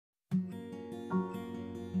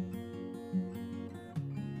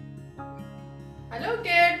Hello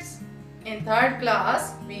kids! In third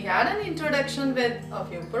class, we had an introduction with a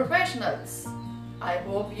few professionals. I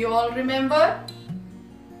hope you all remember.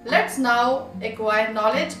 Let's now acquire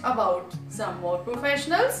knowledge about some more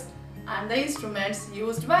professionals and the instruments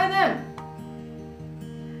used by them.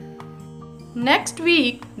 Next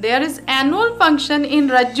week, there is annual function in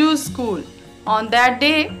Rajju's school. On that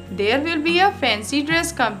day, there will be a fancy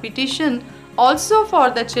dress competition also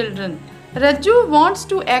for the children. Rajju wants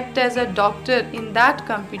to act as a doctor in that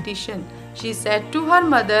competition. She said to her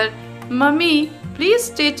mother, "Mummy, please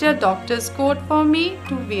stitch a doctor's coat for me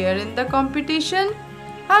to wear in the competition."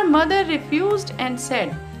 Her mother refused and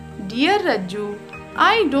said, "Dear Rajju,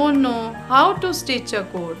 I don't know how to stitch a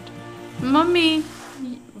coat." "Mummy,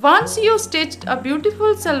 once you stitched a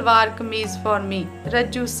beautiful salwar kameez for me,"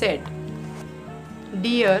 Rajju said.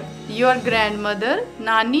 "Dear, your grandmother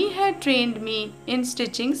Nani had trained me in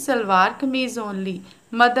stitching salwar kameez only,"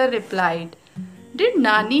 mother replied. "Did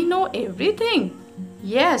Nani know everything?"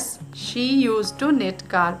 "Yes, she used to knit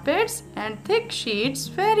carpets and thick sheets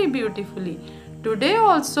very beautifully. Today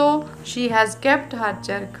also she has kept her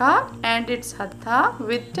charkha and its hatha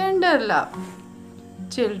with tender love."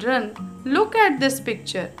 Children, look at this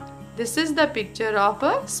picture. This is the picture of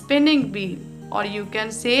a spinning wheel, or you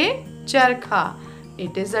can say charkha.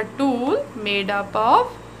 It is a tool made up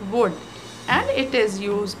of wood and it is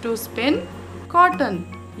used to spin cotton.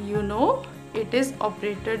 You know, it is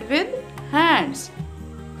operated with hands.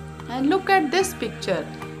 And look at this picture.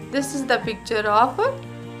 This is the picture of a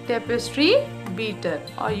tapestry beater,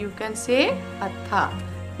 or you can say hatha.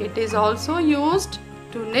 It is also used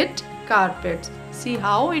to knit carpets. See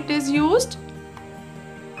how it is used?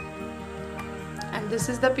 And this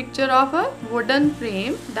is the picture of a wooden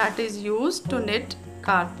frame that is used to knit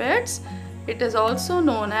carpets. It is also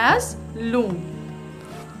known as loom.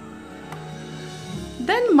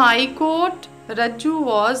 Then my coat, Rajju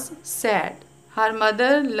was sad. Her mother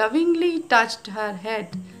lovingly touched her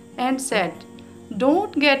head and said,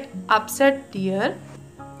 "Don't get upset, dear.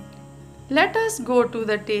 Let us go to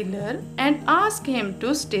the tailor and ask him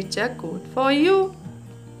to stitch a coat for you."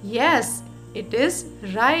 "Yes, it is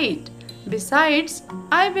right. Besides,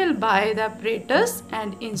 I will buy the apparatus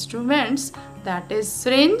and instruments, that is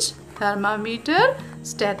syringe, thermometer,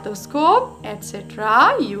 stethoscope, etc.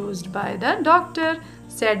 used by the doctor,"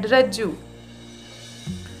 said Rajju.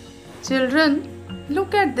 Children,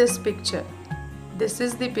 look at this picture. This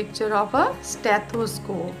is the picture of a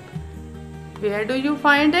stethoscope. Where do you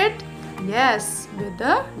find it? Yes, with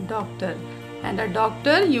the doctor. And a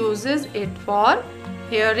doctor uses it for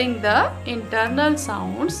hearing the internal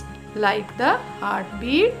sounds like the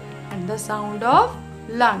heartbeat and the sound of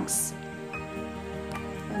lungs.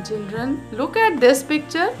 And children, look at this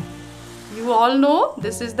picture. You all know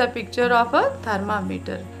this is the picture of a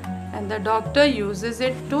thermometer, and the doctor uses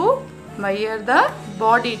it to measure the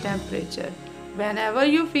body temperature. Whenever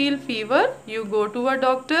you feel fever, you go to a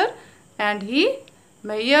doctor and he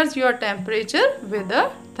measures your temperature with a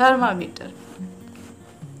thermometer.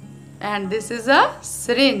 And this is a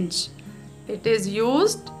syringe. It is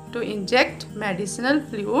used to inject medicinal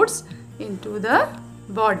fluids into the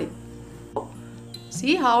body.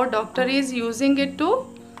 See how doctor is using it to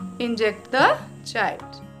inject the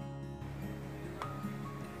child.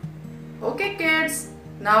 Okay kids,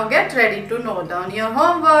 now get ready to note down your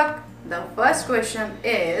homework. The first question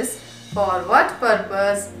is, for what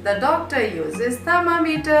purpose the doctor uses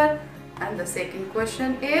thermometer? And the second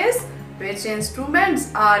question is, which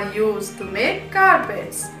instruments are used to make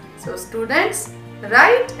carpets? So students,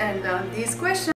 write and learn these questions.